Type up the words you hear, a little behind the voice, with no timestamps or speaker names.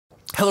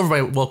Hello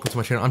everybody, welcome to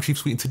my channel. I'm Chief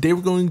Sweet, and today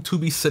we're going to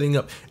be setting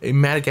up a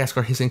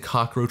Madagascar hissing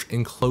cockroach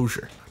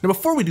enclosure. Now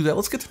before we do that,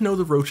 let's get to know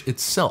the roach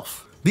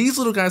itself. These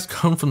little guys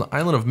come from the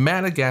island of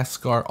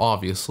Madagascar,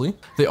 obviously.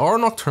 They are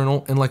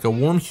nocturnal and like a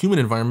warm, humid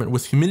environment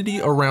with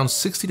humidity around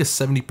 60 to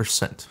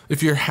 70%.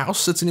 If your house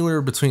sits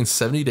anywhere between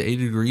 70 to 80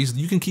 degrees,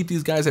 you can keep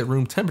these guys at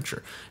room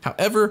temperature.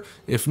 However,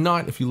 if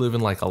not, if you live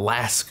in like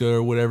Alaska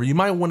or whatever, you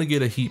might want to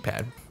get a heat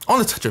pad. On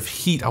the touch of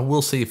heat, I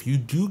will say if you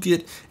do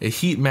get a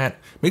heat mat,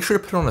 make sure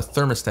to put it on a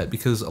thermostat,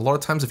 because a lot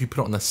of times if you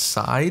put it on the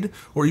side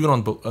or even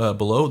on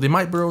below, they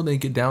might burrow, they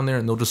get down there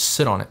and they'll just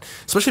sit on it.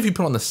 Especially if you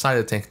put it on the side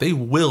of the tank, they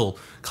will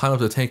climb up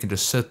the tank and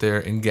just sit there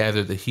and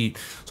gather the heat.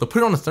 So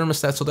put it on a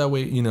thermostat so that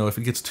way, you know, if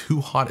it gets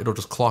too hot, it'll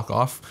just clock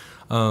off.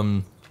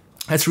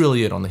 That's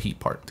really it on the heat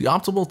part. The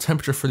optimal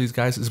temperature for these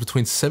guys is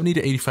between 70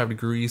 to 85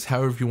 degrees.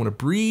 However, if you want to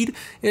breed,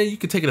 yeah, you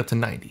can take it up to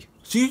 90.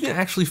 So you can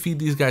actually feed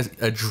these guys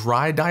a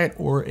dry diet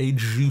or a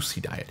juicy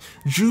diet.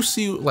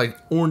 Juicy, like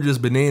oranges,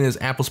 bananas,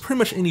 apples, pretty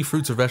much any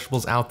fruits or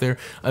vegetables out there.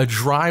 A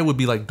dry would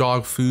be like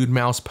dog food,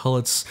 mouse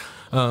pellets.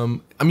 I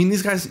mean,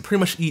 these guys pretty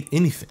much eat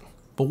anything.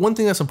 But one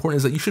thing that's important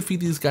is that you should feed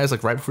these guys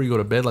like right before you go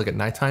to bed, like at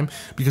nighttime,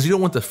 because you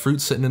don't want the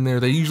fruit sitting in there.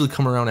 They usually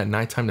come around at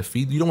nighttime to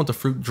feed. You don't want the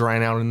fruit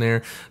drying out in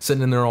there,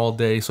 sitting in there all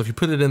day. So if you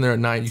put it in there at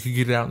night, you can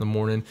get it out in the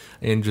morning,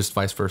 and just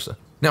vice versa.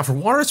 Now for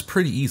water, it's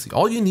pretty easy.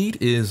 All you need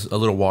is a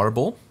little water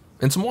bowl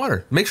and some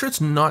water. Make sure it's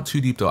not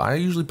too deep though. I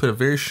usually put a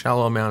very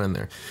shallow amount in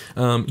there.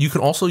 You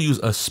can also use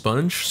a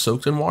sponge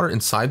soaked in water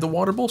inside the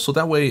water bowl, so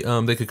that way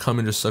they could come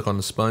and just suck on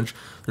the sponge.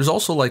 There's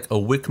also like a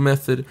wick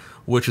method,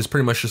 which is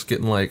pretty much just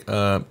getting like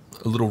a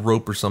little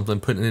rope or something,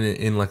 putting it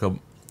in like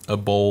a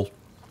bowl,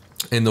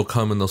 and they'll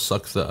come and they'll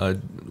suck the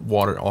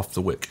water off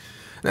the wick.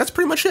 And that's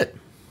pretty much it.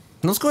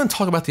 Now let's go ahead and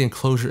talk about the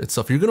enclosure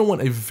itself. You're gonna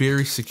want a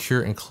very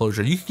secure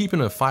enclosure. You can keep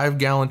in a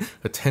 5-gallon,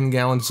 a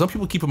 10-gallon. Some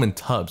people keep them in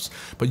tubs,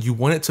 but you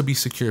want it to be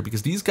secure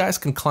because these guys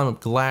can climb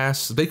up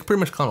glass. They can pretty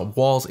much climb up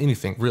walls,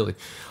 anything really.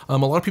 A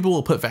lot of people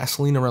will put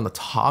Vaseline around the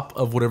top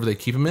of whatever they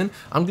keep them in.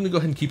 I'm gonna go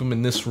ahead and keep them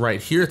in this right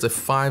here. It's a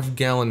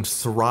 5-gallon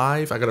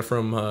Thrive. I got it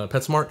from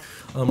PetSmart.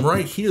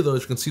 Right here though,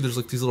 as you can see, there's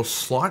like these little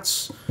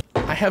slots.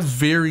 I have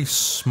very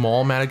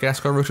small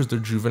Madagascar roaches, they're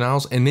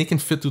juveniles, and they can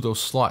fit through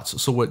those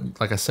slots. So what,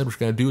 like I said, what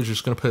you're gonna do is you're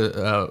just gonna put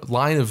a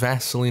line of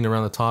Vaseline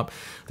around the top.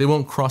 They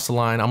won't cross the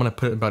line. I'm gonna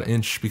put it about 1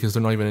 inch because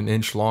they're not even 1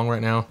 inch long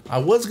right now. I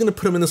was gonna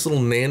put them in this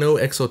little nano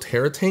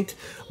Exoterra tank,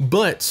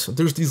 but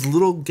there's these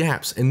little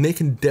gaps, and they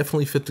can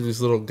definitely fit through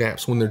these little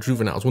gaps when they're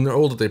juveniles. When they're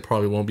older, they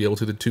probably won't be able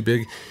to, they're too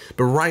big.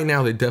 But right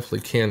now, they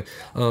definitely can.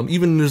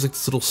 Even there's like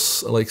this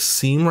little like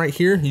seam right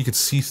here, you can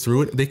see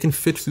through it. They can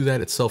fit through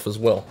that itself as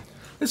well.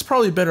 It's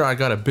probably better I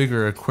got a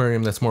bigger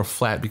aquarium that's more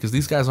flat, because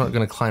these guys aren't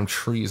going to climb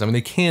trees. I mean,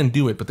 they can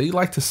do it, but they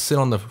like to sit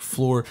on the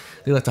floor.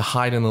 They like to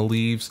hide in the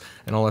leaves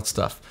and all that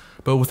stuff.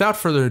 But without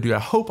further ado, I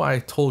hope I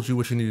told you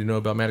what you need to know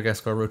about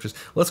Madagascar roaches.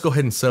 Let's go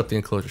ahead and set up the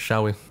enclosure,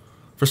 shall we?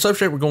 For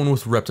substrate, we're going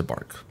with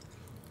Reptibark.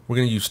 We're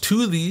going to use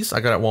 2 of these.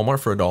 I got at Walmart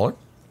for $1.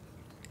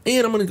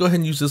 And I'm going to go ahead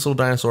and use this little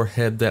dinosaur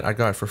head that I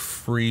got for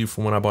free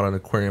from when I bought an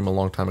aquarium a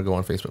long time ago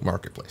on Facebook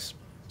Marketplace.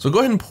 So go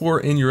ahead and pour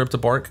in your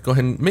Reptibark. Go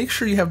ahead and make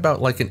sure you have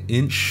about like an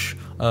inch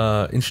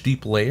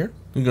deep layer.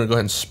 You're gonna go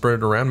ahead and spread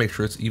it around, make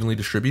sure it's evenly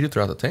distributed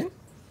throughout the tank.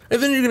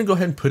 And then you're gonna go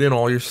ahead and put in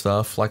all your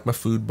stuff, like my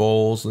food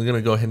bowls. I'm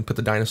gonna go ahead and put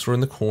the dinosaur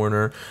in the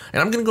corner.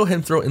 And I'm gonna go ahead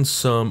and throw in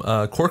some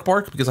cork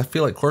bark, because I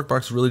feel like cork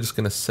bark is really just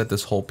gonna set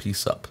this whole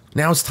piece up.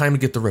 Now it's time to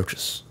get the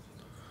roaches.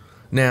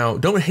 Now,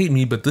 don't hate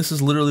me, but this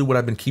is literally what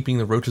I've been keeping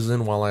the roaches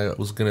in while I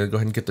was gonna go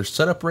ahead and get their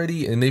setup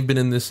ready, and they've been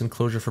in this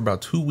enclosure for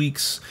about 2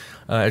 weeks.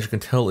 As you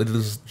can tell, it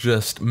is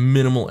just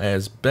minimal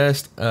as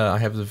best. I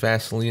have the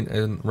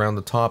Vaseline around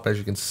the top, as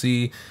you can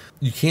see.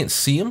 You can't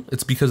see them,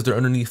 it's because they're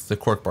underneath the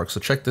cork bark, so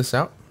check this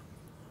out.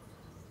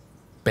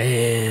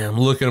 Bam,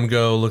 look at them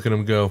go, look at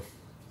them go.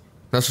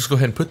 Now let's just go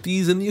ahead and put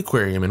these in the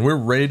aquarium, and we're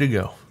ready to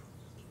go.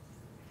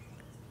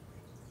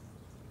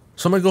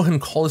 So I'm going to go ahead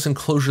and call this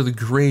enclosure the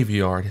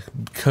graveyard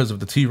because of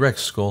the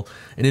T-Rex skull,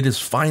 and it is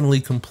finally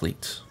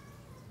complete.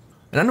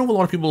 And I know a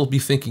lot of people will be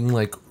thinking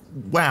like,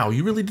 wow,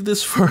 you really did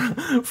this for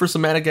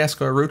some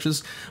Madagascar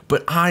roaches?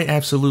 But I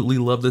absolutely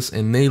love this,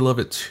 and they love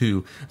it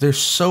too. They're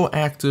so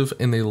active,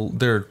 and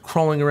they're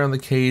crawling around the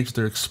cage,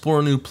 they're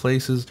exploring new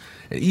places,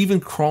 and even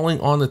crawling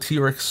on the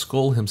T-Rex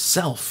skull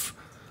himself.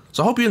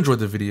 So I hope you enjoyed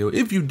the video.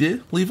 If you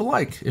did, leave a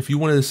like. If you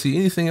wanted to see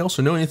anything else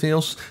or know anything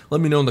else, let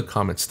me know in the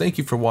comments. Thank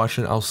you for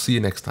watching. I'll see you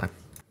next time.